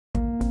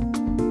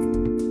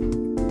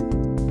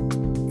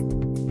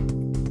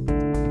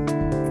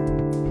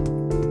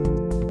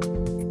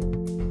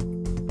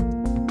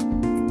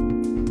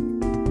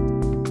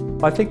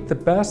I think the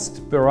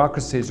best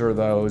bureaucracies are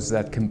those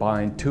that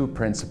combine two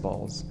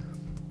principles.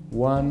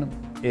 One,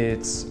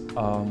 it's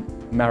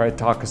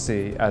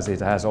meritocracy, as it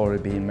has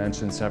already been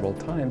mentioned several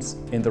times,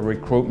 in the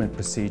recruitment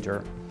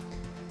procedure.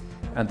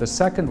 And the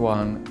second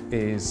one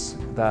is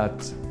that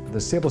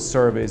the civil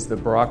service, the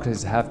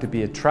bureaucracies have to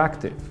be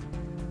attractive.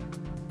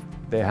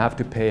 They have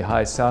to pay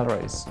high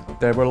salaries.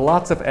 There were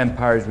lots of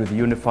empires with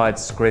unified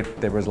script.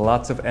 There was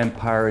lots of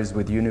empires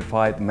with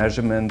unified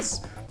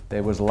measurements.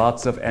 There was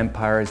lots of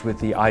empires with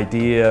the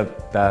idea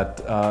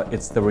that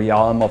it's the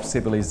realm of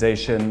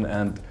civilization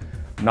and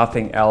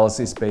nothing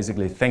else is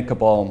basically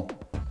thinkable.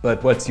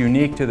 But what's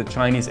unique to the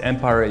Chinese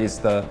empire is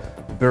the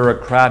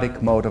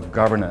bureaucratic mode of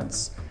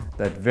governance.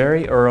 That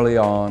very early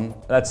on,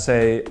 let's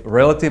say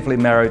relatively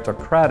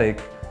meritocratic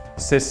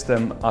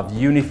system of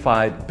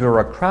unified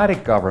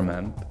bureaucratic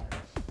government,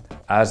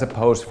 as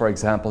opposed, for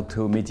example,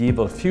 to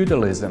medieval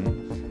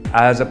feudalism,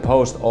 as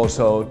opposed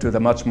also to the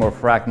much more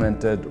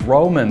fragmented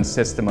Roman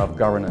system of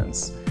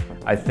governance,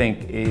 I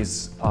think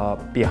is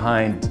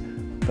behind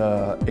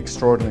the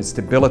extraordinary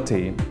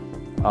stability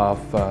of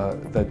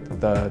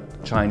the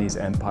Chinese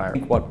empire.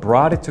 What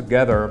brought it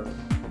together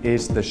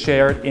is the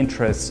shared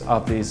interests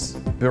of this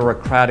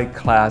bureaucratic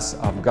class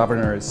of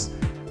governors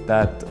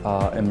that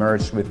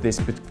emerged with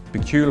this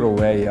peculiar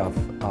way of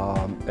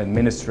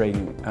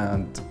administering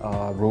and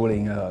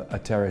ruling a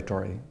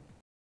territory.